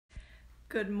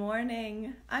Good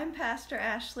morning. I'm Pastor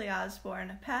Ashley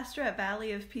Osborne, pastor at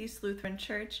Valley of Peace Lutheran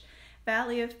Church.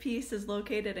 Valley of Peace is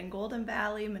located in Golden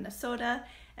Valley, Minnesota,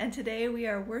 and today we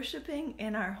are worshiping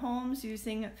in our homes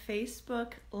using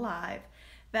Facebook Live.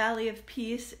 Valley of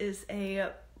Peace is a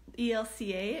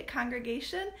ELCA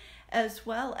congregation as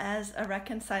well as a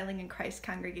Reconciling in Christ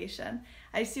congregation.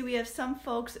 I see we have some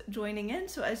folks joining in,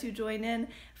 so as you join in,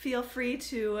 feel free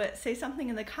to say something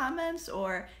in the comments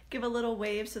or give a little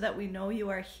wave so that we know you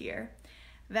are here.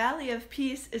 Valley of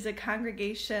Peace is a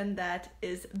congregation that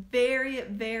is very,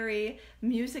 very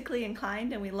musically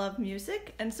inclined, and we love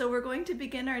music. And so we're going to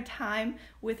begin our time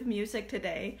with music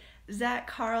today. Zach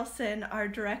Carlson, our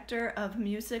director of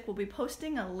music, will be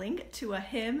posting a link to a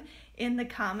hymn in the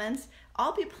comments.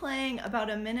 I'll be playing about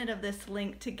a minute of this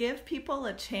link to give people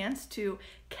a chance to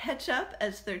catch up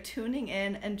as they're tuning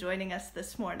in and joining us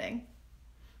this morning.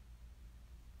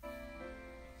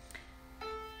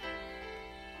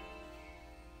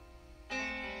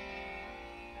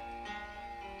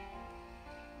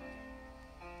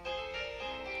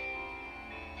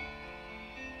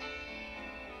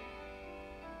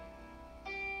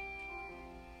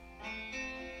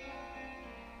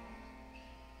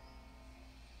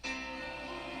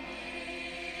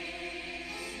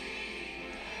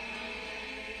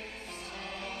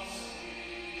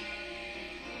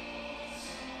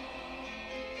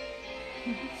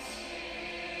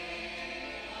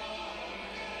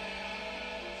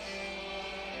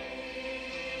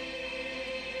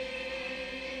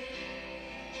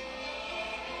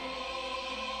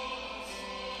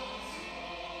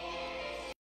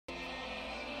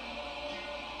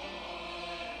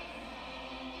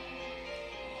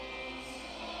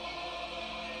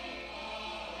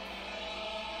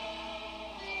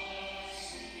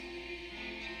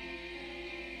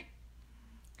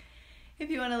 If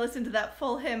you want to listen to that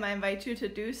full hymn, I invite you to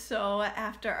do so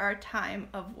after our time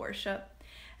of worship.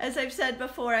 As I've said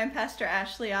before, I'm Pastor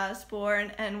Ashley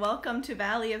Osborne, and welcome to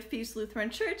Valley of Peace Lutheran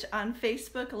Church on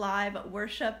Facebook Live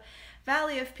Worship.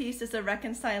 Valley of Peace is a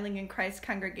Reconciling in Christ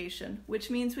congregation, which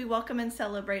means we welcome and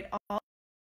celebrate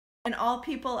all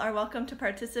people are welcome to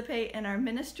participate in our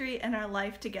ministry and our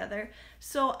life together.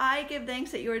 So I give thanks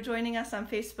that you are joining us on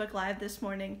Facebook Live this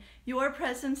morning. Your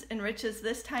presence enriches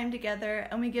this time together,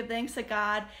 and we give thanks that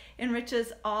God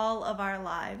enriches all of our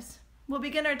lives. We'll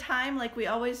begin our time like we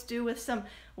always do with some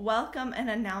welcome and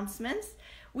announcements.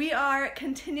 We are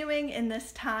continuing in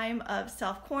this time of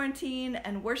self-quarantine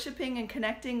and worshiping and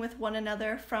connecting with one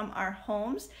another from our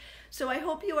homes. So I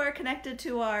hope you are connected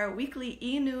to our weekly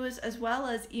e-news as well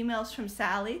as emails from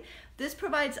Sally. This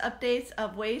provides updates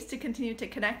of ways to continue to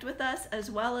connect with us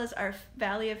as well as our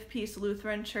Valley of Peace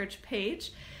Lutheran Church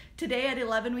page. Today at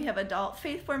 11 we have Adult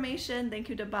Faith Formation. Thank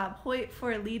you to Bob Hoyt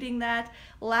for leading that.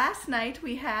 Last night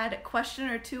we had a question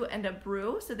or two and a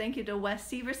brew, so thank you to Wes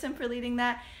Severson for leading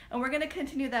that. And we're going to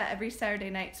continue that every Saturday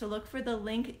night, so look for the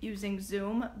link using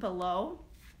Zoom below.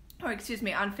 On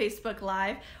Facebook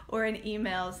Live or in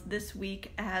emails this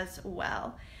week as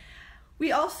well.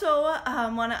 We also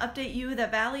want to update you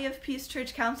that Valley of Peace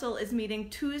Church Council is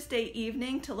meeting Tuesday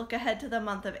evening to look ahead to the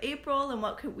month of April and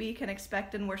what we can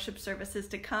expect in worship services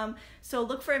to come. So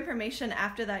look for information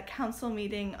after that council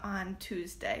meeting on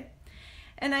Tuesday.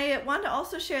 And I want to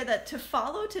also share that to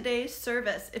follow today's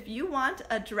service, if you want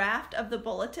a draft of the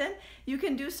bulletin, you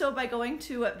can do so by going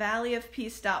to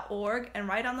valleyofpeace.org, and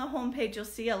right on the homepage you'll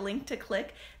see a link to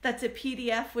click. That's a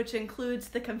PDF which includes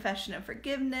the Confession of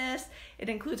Forgiveness, it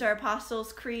includes our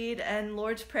Apostles' Creed and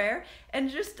Lord's Prayer, and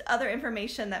just other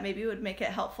information that maybe would make it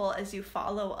helpful as you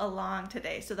follow along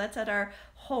today. So that's at our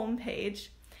homepage.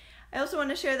 I also want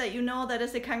to share that you know that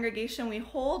as a congregation we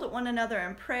hold one another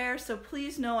in prayer, so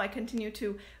please know I continue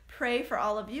to pray for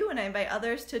all of you, and I invite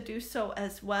others to do so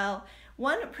as well.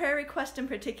 One prayer request in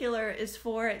particular is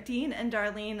for Dean and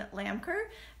Darlene Lamker.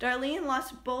 Darlene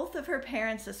lost both of her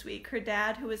parents this week. Her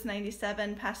dad, who was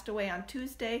 97, passed away on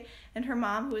Tuesday, and her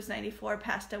mom, who was 94,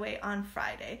 passed away on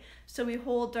Friday. So we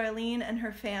hold Darlene and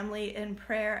her family in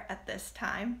prayer at this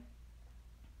time.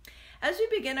 As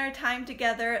we begin our time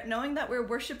together, knowing that we're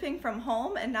worshiping from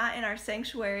home and not in our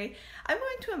sanctuary, I'm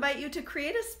going to invite you to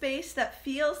create a space that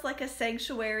feels like a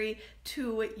sanctuary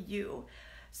to you.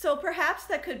 So perhaps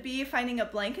that could be finding a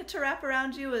blanket to wrap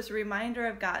around you as a reminder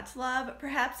of God's love.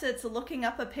 Perhaps it's looking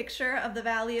up a picture of the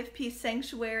Valley of Peace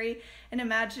Sanctuary and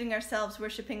imagining ourselves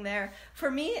worshiping there. For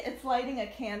me, it's lighting a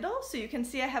candle. So you can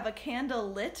see I have a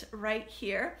candle lit right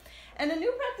here. And a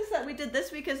new practice that we did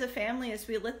this week as a family is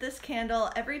we lit this candle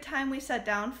every time we sat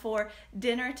down for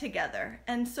dinner together.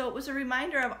 And so it was a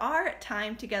reminder of our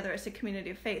time together as a community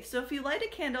of faith. So if you light a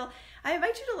candle, I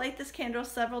invite you to light this candle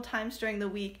several times during the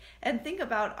week and think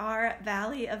about our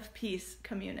Valley of Peace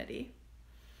community.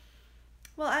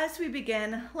 Well, as we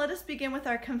begin, let us begin with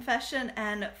our confession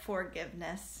and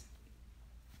forgiveness.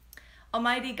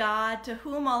 Almighty God, to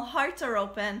whom all hearts are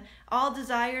open, all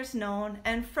desires known,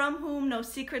 and from whom no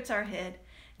secrets are hid,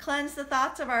 cleanse the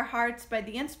thoughts of our hearts by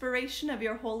the inspiration of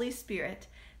your Holy Spirit,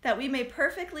 that we may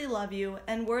perfectly love you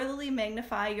and worthily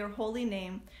magnify your holy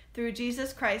name through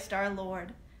Jesus Christ our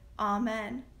Lord.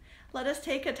 Amen. Let us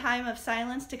take a time of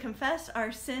silence to confess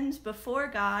our sins before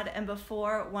God and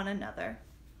before one another.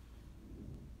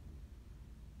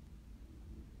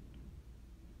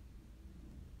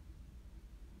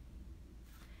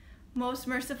 Most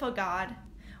merciful God,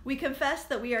 we confess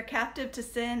that we are captive to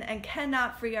sin and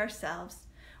cannot free ourselves.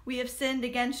 We have sinned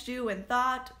against you in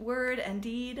thought, word, and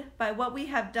deed, by what we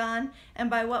have done and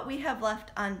by what we have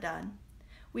left undone.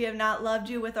 We have not loved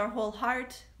you with our whole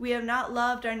heart. We have not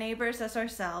loved our neighbors as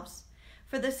ourselves.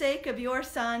 For the sake of your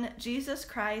Son, Jesus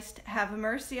Christ, have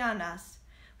mercy on us.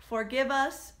 Forgive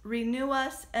us, renew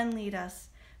us, and lead us,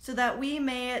 so that we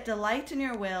may delight in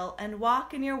your will and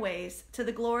walk in your ways to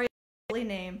the glory of your holy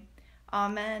name.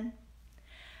 Amen.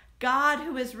 God,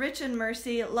 who is rich in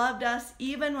mercy, loved us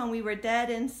even when we were dead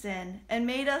in sin and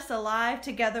made us alive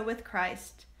together with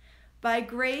Christ. By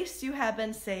grace you have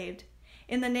been saved.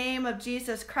 In the name of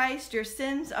Jesus Christ, your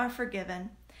sins are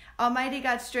forgiven. Almighty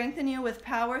God, strengthen you with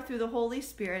power through the Holy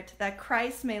Spirit, that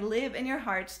Christ may live in your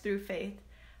hearts through faith.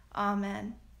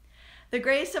 Amen. The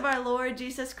grace of our Lord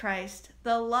Jesus Christ,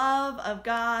 the love of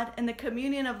God, and the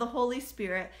communion of the Holy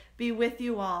Spirit be with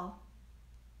you all.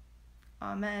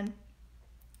 Amen.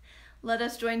 Let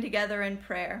us join together in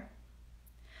prayer.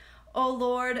 O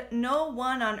Lord, no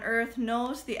one on earth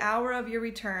knows the hour of your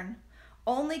return.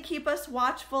 Only keep us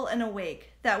watchful and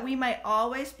awake, that we might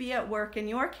always be at work in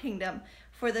your kingdom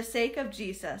for the sake of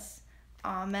Jesus.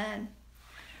 Amen.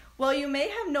 Well, you may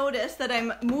have noticed that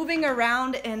I'm moving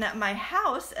around in my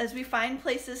house as we find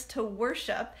places to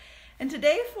worship. And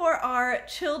today for our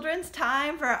children's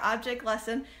time, for our object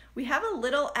lesson, we have a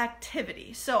little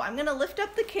activity. So I'm going to lift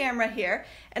up the camera here,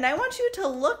 and I want you to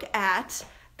look at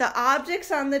the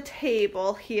objects on the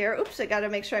table here. Oops, I got to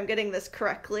make sure I'm getting this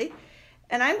correctly.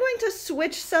 And I'm going to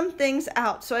switch some things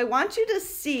out. So I want you to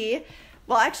see,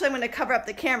 well, actually I'm going to cover up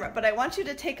the camera, but I want you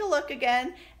to take a look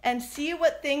again and see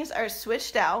what things are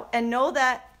switched out, and know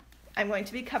that I'm going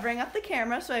to be covering up the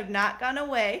camera, so I've not gone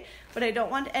away, but I don't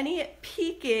want any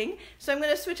peeking. So I'm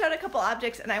going to switch out a couple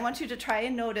objects, and I want you to try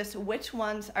and notice which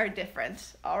ones are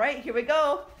different. All right, here we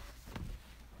go.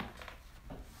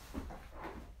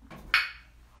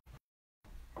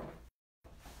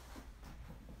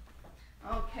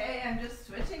 Okay, I'm just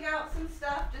switching out some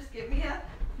stuff. Just give me a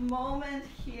moment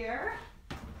here.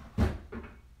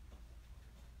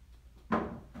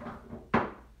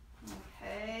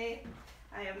 Okay.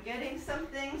 I am getting some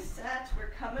things set.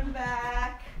 We're coming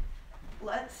back.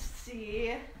 Let's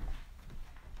see.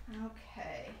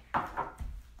 Okay.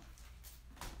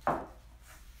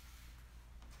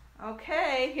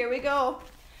 Okay, here we go.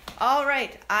 All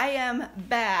right, I am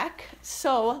back.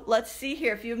 So let's see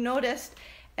here. If you've noticed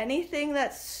anything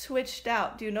that's switched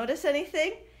out, do you notice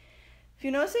anything? If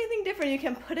you notice anything different, you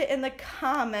can put it in the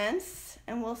comments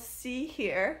and we'll see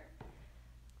here.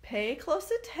 Pay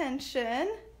close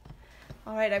attention.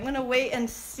 All right, I'm going to wait and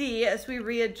see as we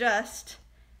readjust.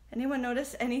 Anyone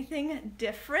notice anything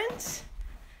different?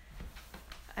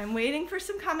 I'm waiting for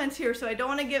some comments here, so I don't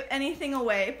want to give anything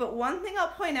away. But one thing I'll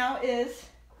point out is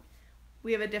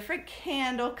we have a different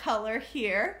candle color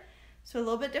here. So a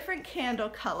little bit different candle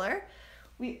color.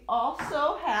 We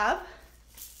also have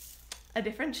a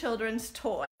different children's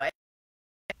toy.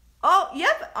 Oh,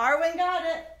 yep, Arwen got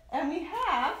it. And we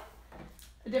have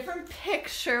a different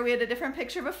picture. We had a different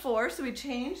picture before, so we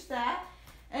changed that.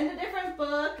 And a different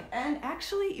book, and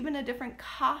actually even a different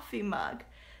coffee mug.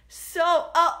 So,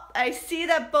 oh, I see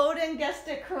that Bowden guessed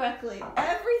it correctly.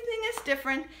 Everything is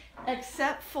different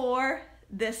except for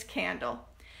this candle.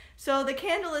 So the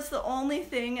candle is the only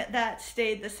thing that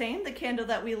stayed the same, the candle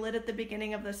that we lit at the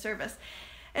beginning of the service.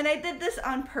 And I did this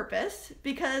on purpose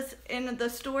because in the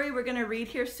story we're going to read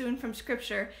here soon from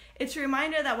Scripture, it's a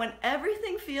reminder that when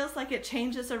everything feels like it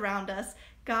changes around us,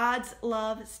 God's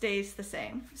love stays the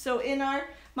same. So in our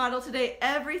model today,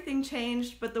 everything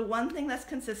changed, but the one thing that's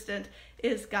consistent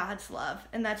is God's love.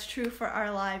 And that's true for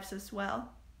our lives as well.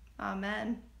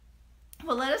 Amen.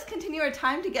 Well, let us continue our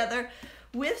time together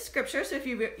with Scripture. So if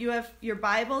you have your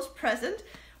Bibles present,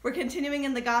 we're continuing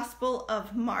in the Gospel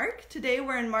of Mark. Today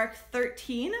we're in Mark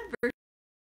 13, verse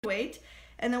 8,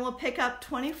 and then we'll pick up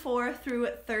 24 through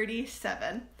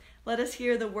 37. Let us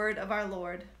hear the word of our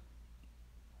Lord.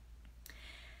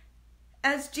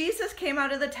 As Jesus came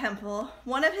out of the temple,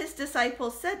 one of his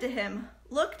disciples said to him,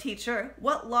 "Look, teacher,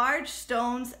 what large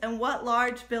stones and what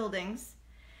large buildings."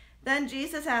 Then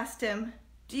Jesus asked him,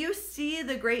 "Do you see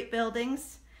the great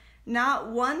buildings? Not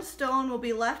one stone will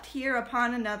be left here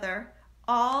upon another.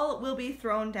 All will be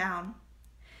thrown down."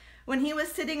 When he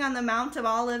was sitting on the Mount of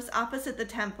Olives opposite the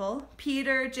temple,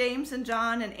 Peter, James, and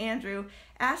John, and Andrew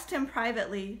asked him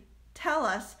privately, "Tell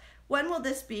us, when will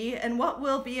this be, and what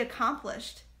will be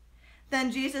accomplished?"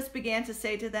 Then Jesus began to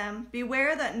say to them,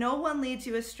 "Beware that no one leads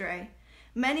you astray.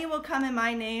 Many will come in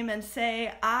my name and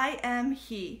say, 'I am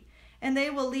he,' and they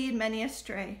will lead many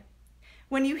astray.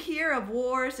 When you hear of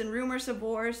wars and rumors of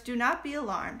wars, do not be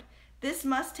alarmed. This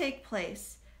must take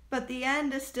place, but the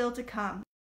end is still to come.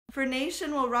 For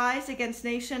nation will rise against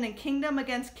nation and kingdom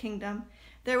against kingdom.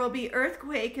 There will be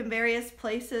earthquake in various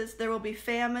places. There will be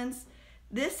famines.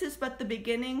 This is but the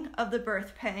beginning of the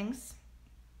birth pangs.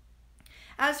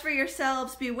 As for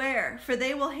yourselves, beware, for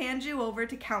they will hand you over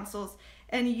to councils,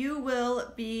 and you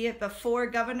will be before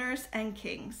governors and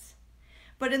kings.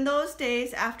 But in those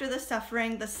days after the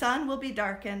suffering, the sun will be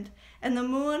darkened, and the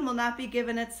moon will not be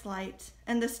given its light,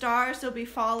 and the stars will be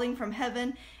falling from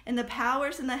heaven, and the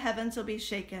powers in the heavens will be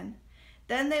shaken.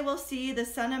 Then they will see the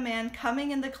Son of Man coming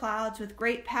in the clouds with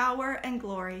great power and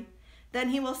glory. Then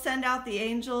he will send out the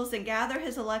angels and gather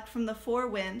his elect from the four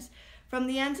winds, from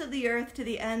the ends of the earth to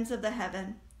the ends of the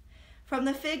heaven. From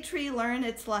the fig tree learn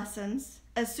its lessons.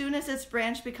 As soon as its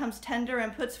branch becomes tender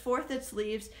and puts forth its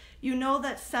leaves, you know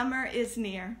that summer is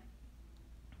near.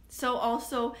 So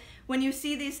also, when you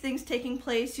see these things taking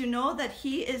place, you know that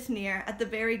he is near at the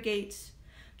very gates.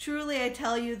 Truly I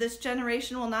tell you, this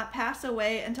generation will not pass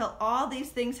away until all these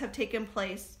things have taken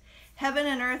place. Heaven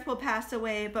and earth will pass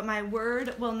away, but my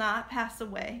word will not pass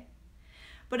away.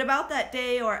 But about that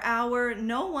day or hour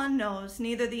no one knows,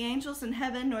 neither the angels in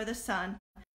heaven nor the Son,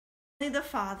 only the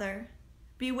Father.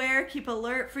 Beware, keep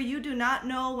alert, for you do not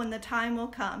know when the time will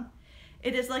come.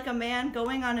 It is like a man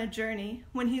going on a journey,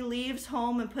 when he leaves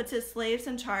home and puts his slaves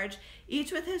in charge,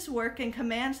 each with his work, and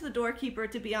commands the doorkeeper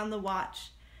to be on the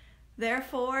watch.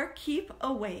 Therefore keep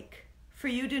awake, for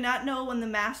you do not know when the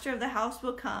master of the house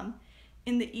will come,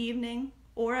 in the evening,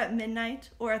 or at midnight,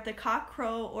 or at the cock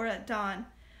crow, or at dawn.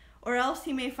 Or else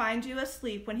he may find you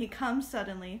asleep when he comes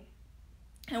suddenly.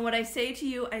 And what I say to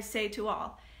you, I say to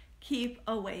all, keep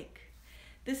awake.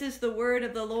 This is the word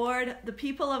of the Lord. The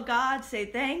people of God say,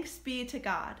 thanks be to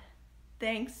God.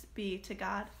 Thanks be to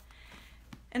God.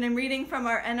 And I'm reading from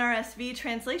our NRSV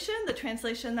translation, the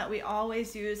translation that we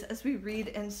always use as we read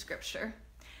in Scripture.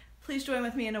 Please join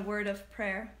with me in a word of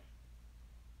prayer.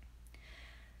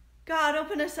 God,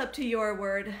 open us up to your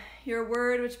word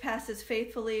which passes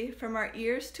faithfully from our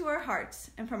ears to our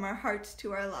hearts and from our hearts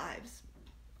to our lives.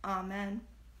 Amen.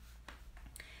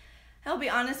 I'll be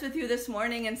honest with you this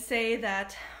morning and say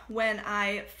that when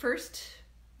I first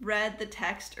read the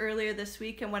text earlier this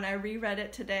week and when I reread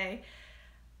it today,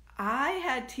 I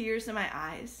had tears in my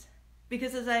eyes,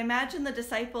 because as I imagine the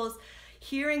disciples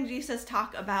hearing Jesus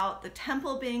talk about the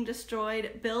temple being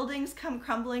destroyed, buildings come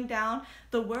crumbling down,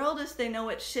 the world as they know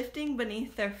it shifting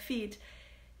beneath their feet,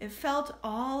 it felt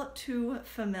all too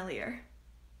familiar.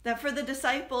 That for the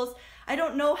disciples, I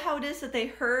don't know how it is that they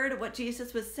heard what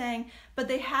Jesus was saying, but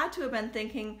they had to have been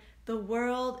thinking, the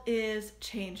world is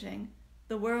changing.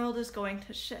 The world is going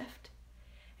to shift.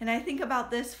 And I think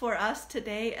about this for us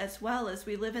today as well, as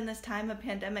we live in this time of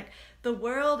pandemic. The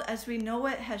world as we know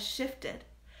it has shifted.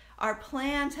 Our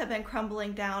plans have been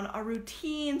crumbling down. Our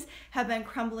routines have been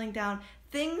crumbling down.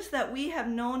 Things that we have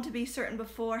known to be certain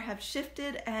before have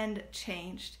shifted and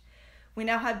changed. We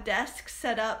now have desks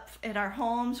set up in our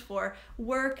homes for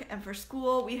work and for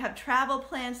school. We have travel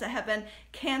plans that have been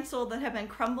canceled, that have been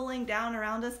crumbling down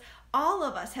around us. All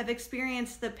of us have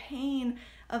experienced the pain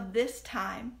of this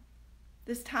time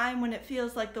when it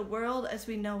feels like the world as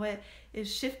we know it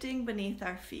is shifting beneath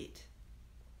our feet.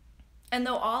 And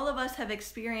though all of us have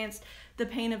experienced the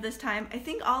pain of this time, I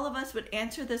think all of us would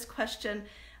answer this question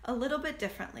a little bit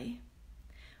differently.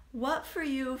 What for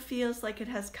you feels like it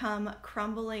has come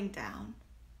crumbling down?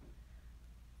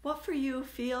 What for you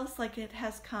feels like it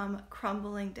has come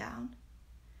crumbling down?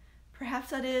 Perhaps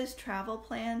that is travel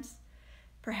plans.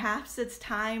 Perhaps it's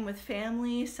time with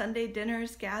family, Sunday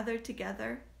dinners gathered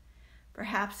together.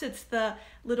 Perhaps it's the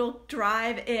little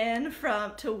drive in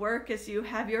to work as you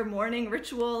have your morning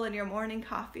ritual and your morning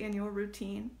coffee and your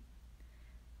routine.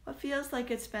 What feels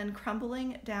like it's been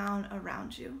crumbling down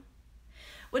around you?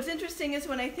 What's interesting is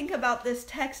when I think about this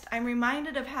text, I'm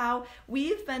reminded of how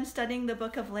we've been studying the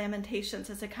book of Lamentations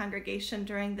as a congregation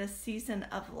during this season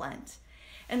of Lent.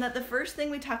 And that the first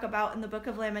thing we talk about in the book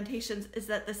of Lamentations is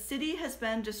that the city has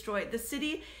been destroyed. The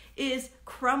city is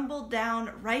crumbled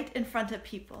down right in front of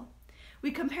people.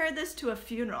 We compare this to a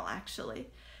funeral, actually.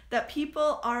 That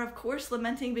people are, of course,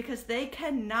 lamenting because they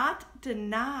cannot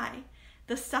deny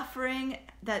the suffering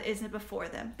that is before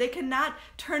them. They cannot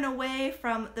turn away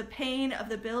from the pain of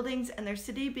the buildings and their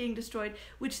city being destroyed,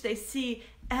 which they see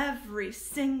every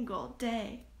single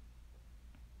day.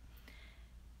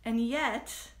 And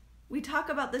yet, we talk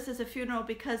about this as a funeral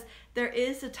because there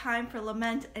is a time for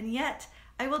lament, and yet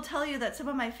I will tell you that some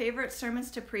of my favorite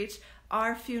sermons to preach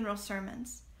are funeral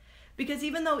sermons. Because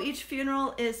even though each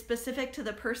funeral is specific to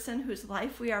the person whose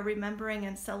life we are remembering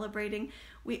and celebrating,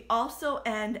 we also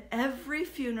end every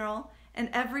funeral and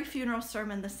every funeral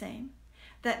sermon the same.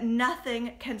 That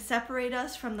nothing can separate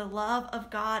us from the love of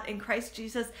God in Christ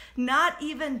Jesus, not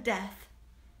even death.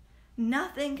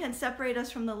 Nothing can separate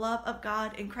us from the love of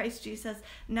God in Christ Jesus,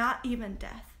 not even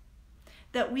death.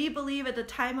 That we believe at the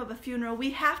time of a funeral,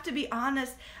 we have to be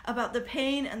honest about the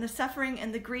pain and the suffering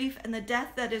and the grief and the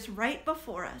death that is right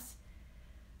before us.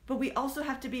 But we also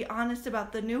have to be honest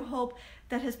about the new hope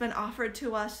that has been offered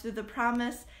to us through the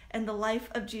promise and the life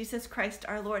of Jesus Christ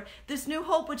our Lord. This new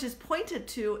hope which is pointed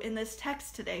to in this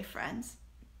text today, friends.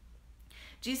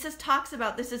 Jesus talks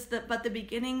about this is but the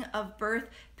beginning of birth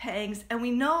pangs. And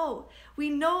we know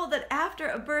that after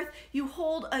a birth, you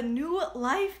hold a new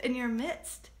life in your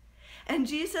midst. And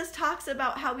Jesus talks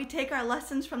about how we take our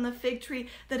lessons from the fig tree,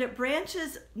 that it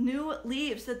branches new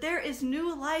leaves, that there is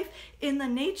new life in the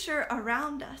nature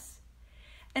around us.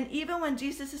 And even when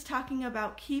Jesus is talking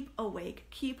about keep awake,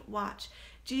 keep watch,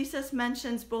 Jesus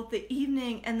mentions both the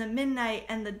evening and the midnight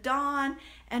and the dawn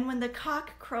and when the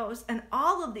cock crows, and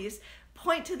all of these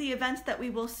point to the events that we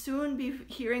will soon be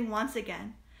hearing once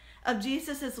again. Of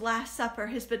Jesus' Last Supper,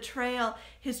 his betrayal,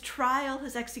 his trial,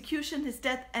 his execution, his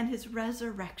death, and his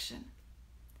resurrection.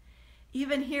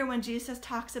 Even here when Jesus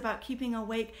talks about keeping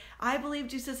awake, I believe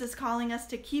Jesus is calling us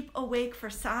to keep awake for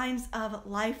signs of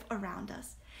life around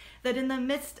us. That in the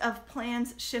midst of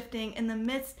plans shifting, in the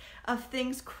midst of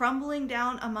things crumbling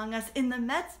down among us, in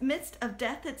the midst of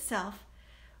death itself,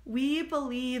 we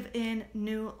believe in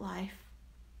new life.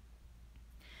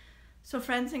 So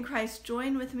friends in Christ,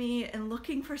 join with me in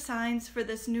looking for signs for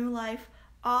this new life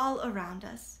all around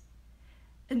us.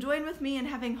 And join with me in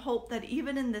having hope that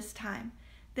even in this time,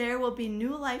 there will be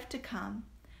new life to come,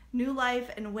 new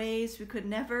life in ways we could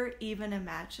never even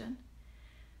imagine.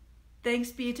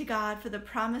 Thanks be to God for the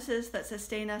promises that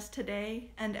sustain us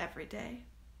today and every day.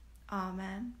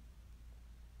 Amen.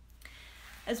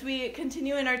 As we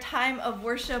continue in our time of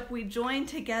worship, we join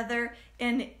together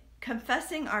in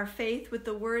confessing our faith with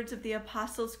the words of the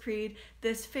Apostles' Creed,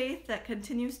 this faith that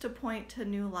continues to point to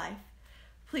new life.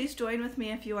 Please join with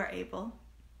me if you are able.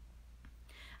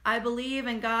 I believe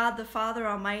in God the Father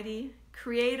Almighty,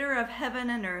 creator of heaven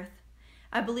and earth.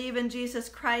 I believe in Jesus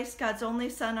Christ, God's only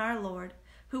Son, our Lord,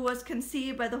 who was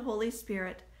conceived by the Holy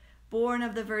Spirit, born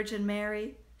of the Virgin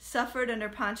Mary, suffered under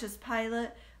Pontius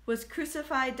Pilate, was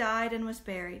crucified, died, and was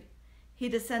buried. He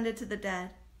descended to the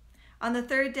dead. On the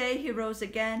third day he rose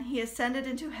again. He ascended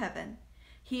into heaven.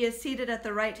 He is seated at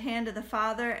the right hand of the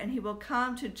Father, and he will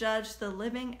come to judge the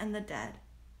living and the dead.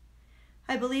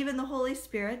 I believe in the Holy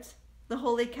Spirit, the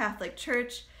Holy Catholic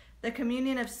Church, the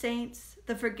communion of saints,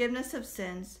 the forgiveness of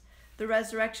sins, the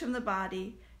resurrection of the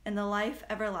body, and the life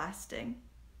everlasting.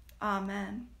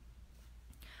 Amen.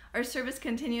 Our service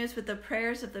continues with the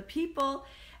prayers of the people.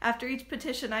 After each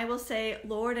petition, I will say,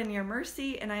 Lord, in your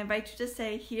mercy, and I invite you to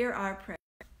say, hear our prayer.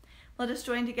 Let us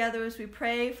join together as we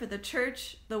pray for the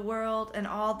church, the world, and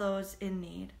all those in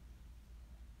need.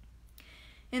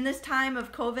 In this time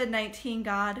of COVID-19,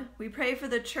 God, we pray for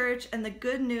the church and the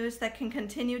good news that can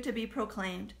continue to be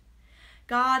proclaimed.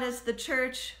 God, as the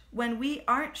church, when we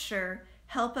aren't sure,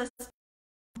 help us.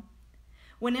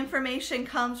 When information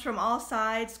comes from all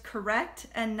sides, correct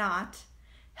and not,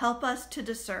 help us to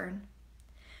discern.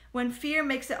 When fear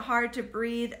makes it hard to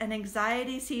breathe and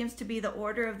anxiety seems to be the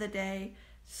order of the day,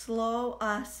 slow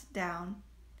us down.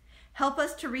 Help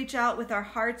us to reach out with our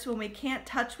hearts when we can't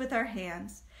touch with our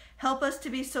hands. Help us to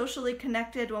be socially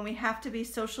connected when we have to be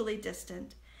socially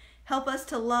distant. Help us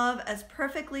to love as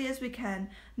perfectly as we can,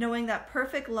 knowing that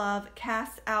perfect love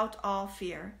casts out all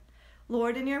fear.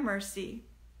 Lord, in your mercy,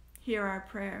 hear our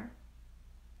prayer.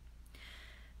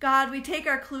 God, we take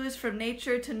our clues from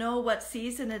nature to know what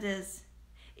season it is.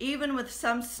 Even with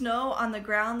some snow on the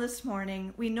ground this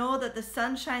morning, we know that the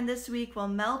sunshine this week will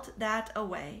melt that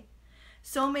away.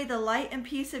 So may the light and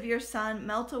peace of your Son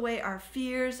melt away our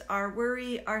fears, our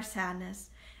worry, our sadness,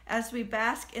 as we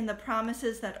bask in the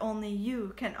promises that only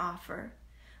you can offer.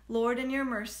 Lord, in your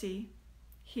mercy,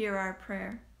 hear our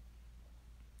prayer.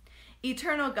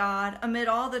 Eternal God, amid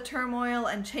all the turmoil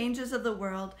and changes of the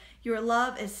world, your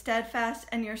love is steadfast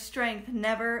and your strength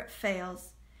never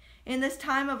fails. In this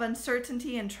time of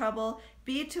uncertainty and trouble,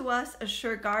 be to us a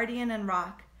sure guardian and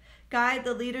rock. Guide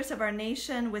the leaders of our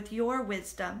nation with your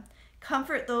wisdom.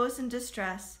 Comfort those in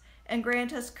distress, and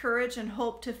grant us courage and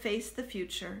hope to face the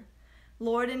future.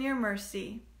 Lord, in your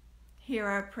mercy, hear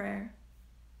our prayer.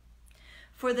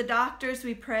 For the doctors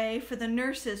we pray, for the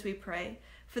nurses we pray,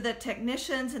 for the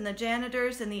technicians and the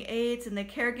janitors and the aides and the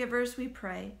caregivers we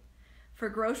pray. For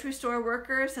grocery store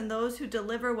workers and those who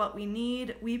deliver what we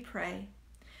need, we pray.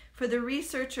 For the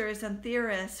researchers and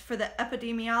theorists, for the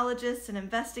epidemiologists and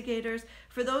investigators,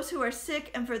 for those who are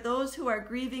sick and for those who are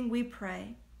grieving, we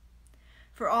pray.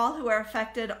 For all who are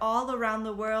affected all around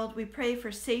the world, we pray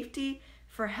for safety,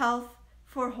 for health,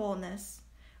 for wholeness.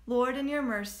 Lord, in your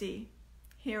mercy,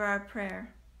 hear our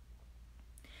prayer.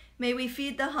 May we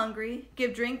feed the hungry,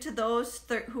 give drink to those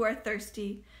who are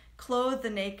thirsty, clothe the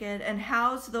naked, and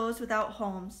house those without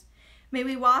homes. May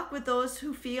we walk with those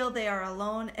who feel they are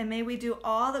alone, and may we do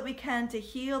all that we can to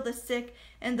heal the sick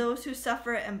and those who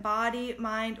suffer in body,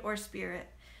 mind, or spirit.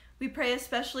 We pray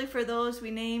especially for those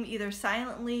we name either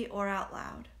silently or out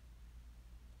loud.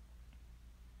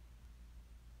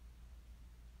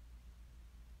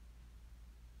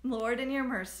 Lord, in your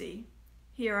mercy,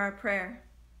 hear our prayer.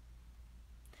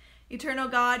 Eternal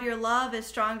God, your love is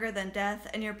stronger than death,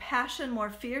 and your passion more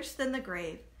fierce than the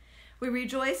grave. We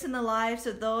rejoice in the lives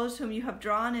of those whom you have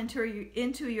drawn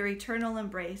into your eternal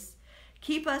embrace.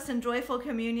 Keep us in joyful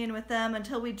communion with them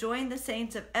until we join the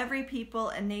saints of every people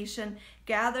and nation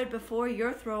gathered before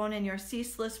your throne in your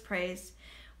ceaseless praise.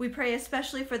 We pray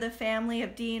especially for the family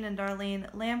of Dean and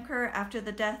Darlene Lamker after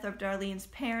the death of Darlene's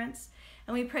parents,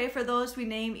 and we pray for those we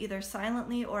name either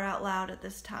silently or out loud at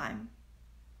this time.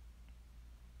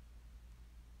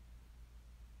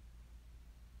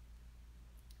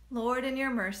 Lord, in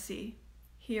your mercy,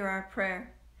 hear our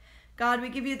prayer. God, we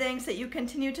give you thanks that you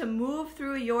continue to move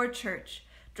through your church.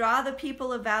 Draw the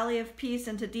people of Valley of Peace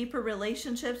into deeper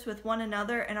relationships with one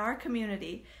another and our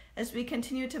community as we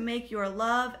continue to make your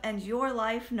love and your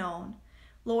life known.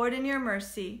 Lord, in your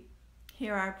mercy,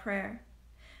 hear our prayer.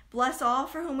 Bless all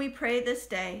for whom we pray this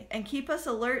day, and keep us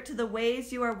alert to the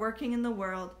ways you are working in the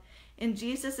world. In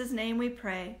Jesus' name we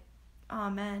pray.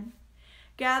 Amen.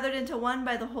 Gathered into one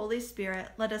by the Holy Spirit,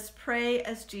 let us pray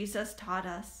as Jesus taught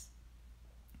us.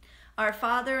 Our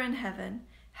Father in heaven,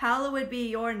 hallowed be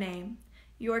your name.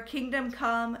 Your kingdom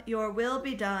come, your will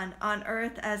be done on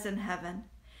earth as in heaven.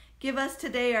 Give us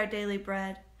today our daily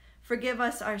bread. Forgive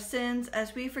us our sins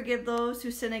as we forgive those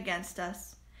who sin against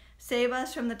us. Save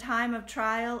us from the time of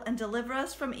trial and deliver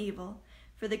us from evil.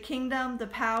 For the kingdom, the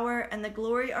power, and the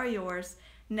glory are yours,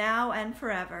 now and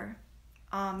forever.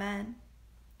 Amen.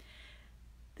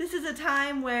 This is a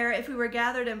time where if we were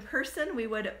gathered in person, we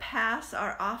would pass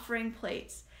our offering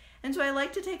plates. And so I'd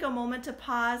like to take a moment to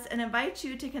pause and invite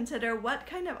you to consider what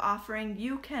kind of offering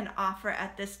you can offer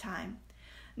at this time.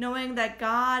 Knowing that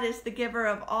God is the giver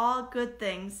of all good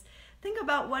things, think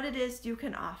about what it is you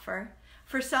can offer.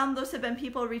 For some, those have been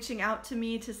people reaching out to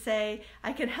me to say,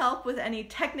 I can help with any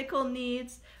technical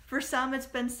needs. For some, it's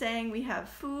been saying we have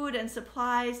food and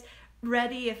supplies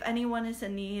ready if anyone is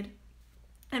in need.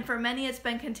 And for many, it's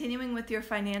been continuing with your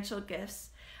financial gifts.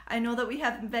 I know that we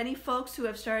have many folks who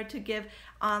have started to give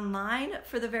online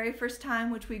for the very first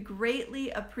time, which we greatly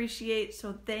appreciate.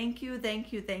 So thank you,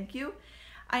 thank you, thank you.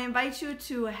 I invite you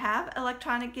to have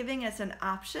electronic giving as an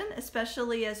option,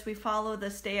 especially as we follow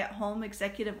the stay-at-home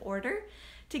executive order.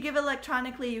 To give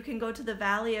electronically, you can go to the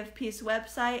Valley of Peace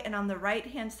website, and on the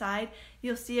right-hand side,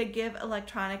 you'll see a Give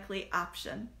Electronically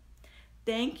option.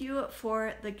 Thank you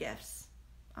for the gifts.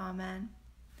 Amen.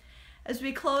 As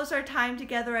we close our time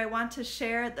together, I want to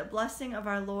share the blessing of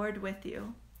our Lord with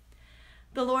you.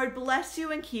 The Lord bless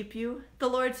you and keep you. The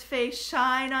Lord's face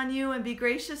shine on you and be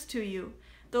gracious to you.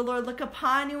 The Lord look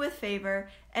upon you with favor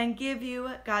and give you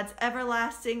God's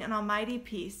everlasting and almighty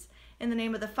peace. In the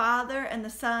name of the Father, and the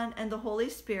Son, and the Holy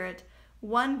Spirit,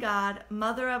 one God,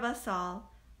 Mother of us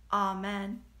all.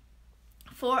 Amen.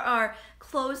 For our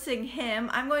closing hymn,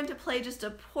 I'm going to play just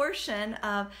a portion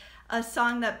of a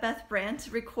song that Beth Brandt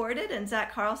recorded, and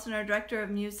Zach Carlson, our director of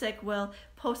music, will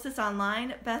post this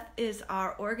online. Beth is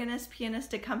our organist,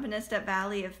 pianist, accompanist at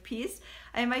Valley of Peace.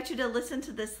 I invite you to listen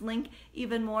to this link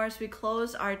even more as we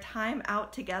close our time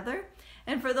out together.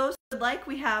 And for those who would like,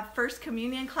 we have First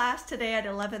Communion class today at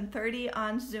 11:30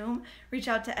 on Zoom. Reach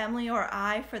out to Emily or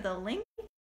I for the link. We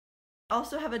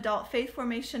also have adult faith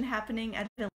formation happening at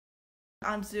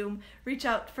on Zoom. Reach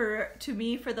out to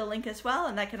me for the link as well,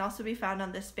 and that can also be found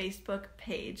on this Facebook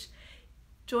page.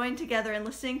 join together in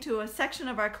listening to a section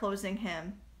of our closing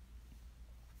hymn.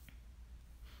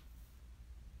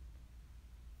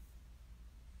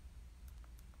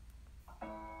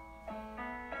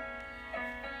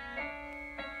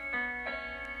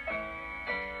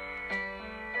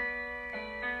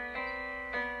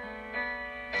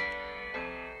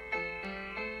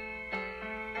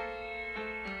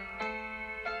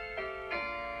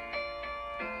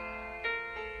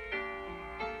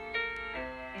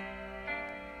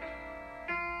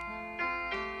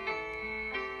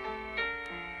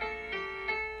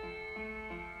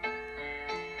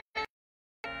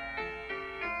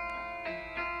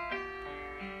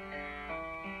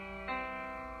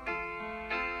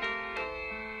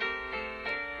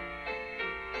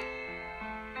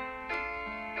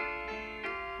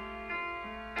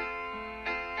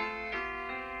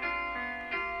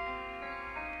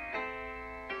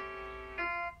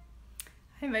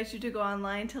 I invite you to go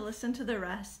online to listen to the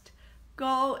rest.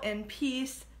 Go in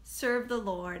peace, serve the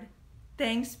Lord.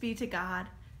 Thanks be to God.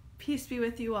 Peace be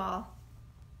with you all.